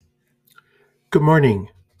Good morning.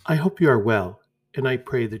 I hope you are well, and I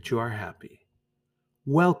pray that you are happy.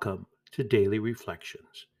 Welcome to Daily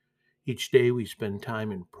Reflections. Each day we spend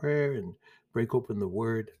time in prayer and break open the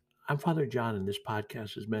Word. I'm Father John, and this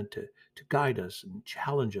podcast is meant to guide us and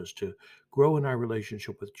challenge us to grow in our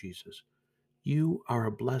relationship with Jesus. You are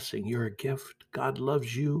a blessing, you're a gift. God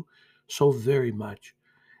loves you so very much.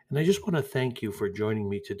 And I just want to thank you for joining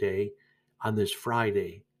me today on this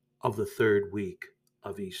Friday of the third week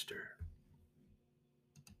of Easter.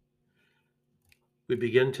 We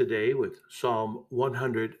begin today with Psalm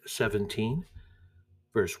 117,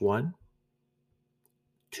 verse 1,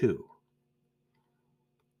 2.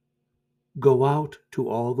 Go out to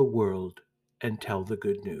all the world and tell the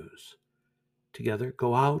good news. Together,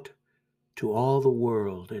 go out to all the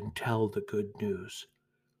world and tell the good news.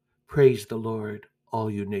 Praise the Lord, all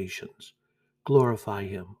you nations. Glorify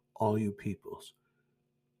him, all you peoples.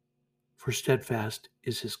 For steadfast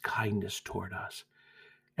is his kindness toward us,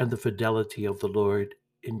 and the fidelity of the Lord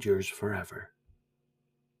endures forever.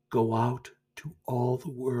 Go out to all the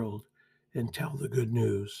world and tell the good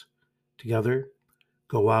news. Together,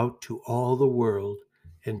 go out to all the world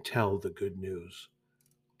and tell the good news.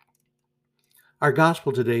 Our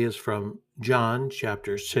gospel today is from John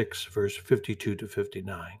chapter 6, verse 52 to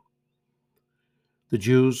 59. The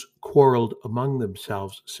Jews quarreled among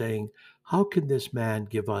themselves, saying, "How can this man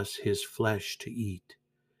give us his flesh to eat?"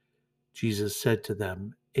 Jesus said to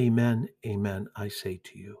them, "Amen, amen, I say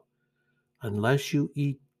to you, unless you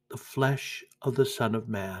eat the flesh of the Son of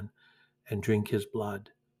Man and drink his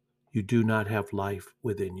blood, you do not have life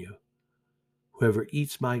within you. Whoever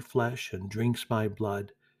eats my flesh and drinks my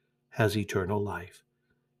blood has eternal life,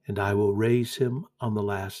 and I will raise him on the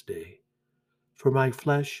last day. For my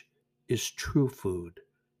flesh is true food,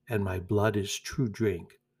 and my blood is true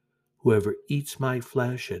drink. Whoever eats my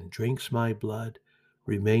flesh and drinks my blood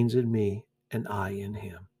remains in me, and I in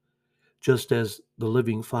him. Just as the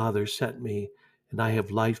living Father sent me, and I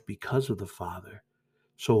have life because of the Father,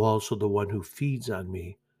 so also the one who feeds on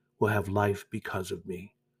me will have life because of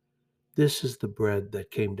me. This is the bread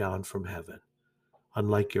that came down from heaven.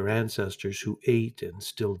 Unlike your ancestors who ate and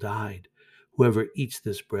still died, whoever eats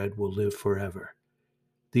this bread will live forever.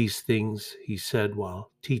 These things he said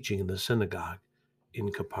while teaching in the synagogue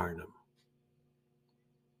in Capernaum.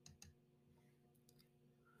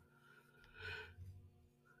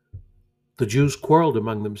 The Jews quarreled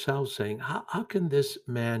among themselves, saying, how can this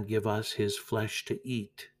man give us his flesh to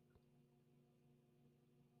eat?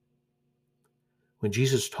 When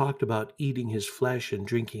Jesus talked about eating his flesh and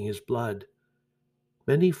drinking his blood,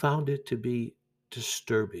 many found it to be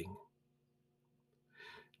disturbing.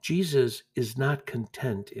 Jesus is not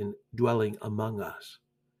content in dwelling among us.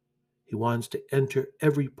 He wants to enter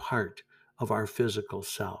every part of our physical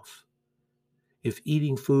self. If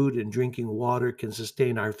eating food and drinking water can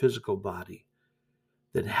sustain our physical body,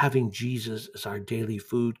 then having Jesus as our daily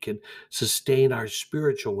food can sustain our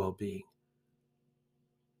spiritual well-being.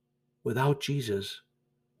 Without Jesus,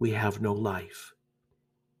 we have no life.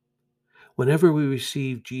 Whenever we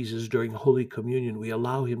receive Jesus during Holy Communion, we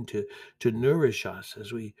allow him to nourish us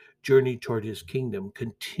as we journey toward his kingdom,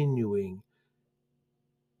 continuing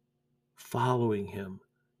following him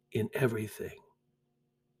in everything.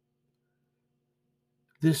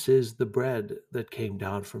 This is the bread that came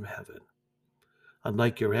down from heaven.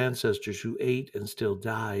 Unlike your ancestors who ate and still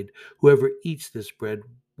died, whoever eats this bread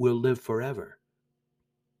will live forever.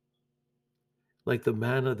 Like the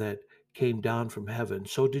manna that came down from heaven,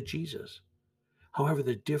 so did Jesus. However,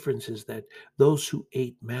 the difference is that those who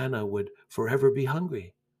ate manna would forever be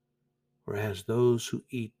hungry, whereas those who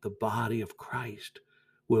eat the body of Christ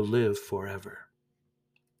will live forever.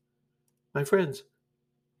 My friends,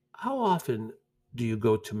 how often do you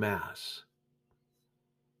go to Mass?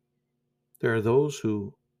 There are those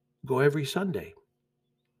who go every Sunday.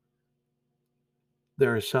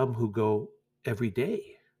 There are some who go every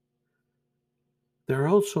day. There are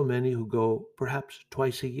also many who go perhaps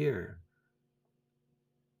twice a year.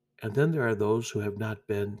 And then there are those who have not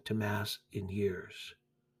been to Mass in years.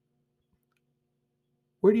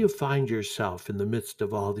 Where do you find yourself in the midst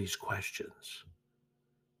of all these questions?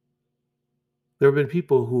 There have been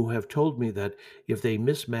people who have told me that if they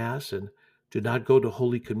miss Mass and do not go to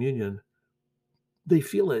Holy Communion, they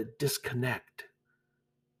feel a disconnect.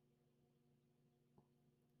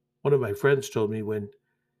 One of my friends told me when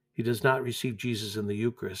he does not receive Jesus in the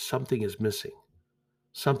Eucharist, something is missing.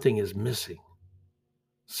 Something is missing.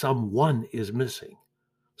 Someone is missing.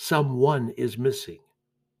 Someone is missing.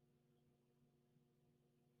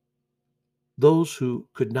 Those who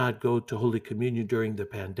could not go to Holy Communion during the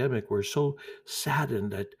pandemic were so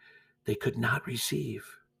saddened that they could not receive.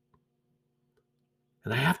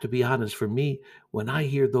 And I have to be honest, for me, when I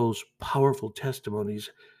hear those powerful testimonies,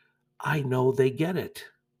 I know they get it.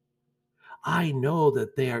 I know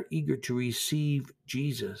that they are eager to receive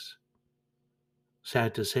Jesus.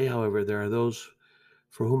 Sad to say, however, there are those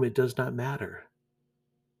for whom it does not matter.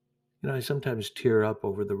 I sometimes tear up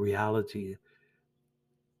over the reality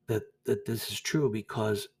that this is true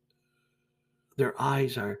because their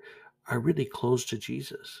eyes are really closed to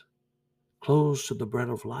Jesus, closed to the bread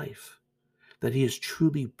of life, that he is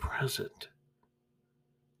truly present.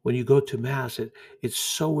 When you go to Mass, it's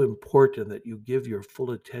so important that you give your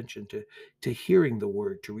full attention to hearing the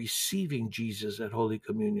word, to receiving Jesus at Holy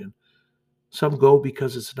Communion. Some go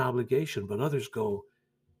because it's an obligation, but others go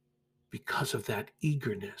because of that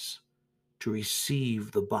eagerness to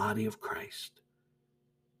receive the body of Christ.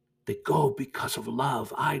 They go because of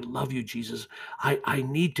love. I love you, Jesus. I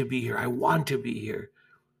need to be here. I want to be here.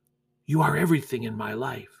 You are everything in my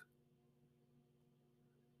life.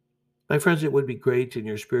 My friends, it would be great in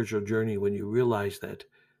your spiritual journey when you realize that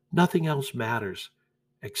nothing else matters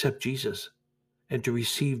except Jesus and to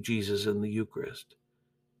receive Jesus in the Eucharist.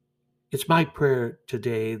 It's my prayer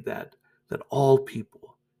today that all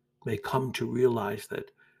people may come to realize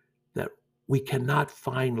that we cannot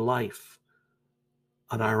find life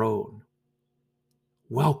on our own.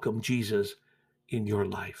 Welcome Jesus in your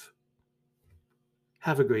life.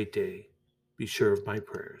 Have a great day. Be sure of my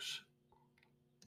prayers.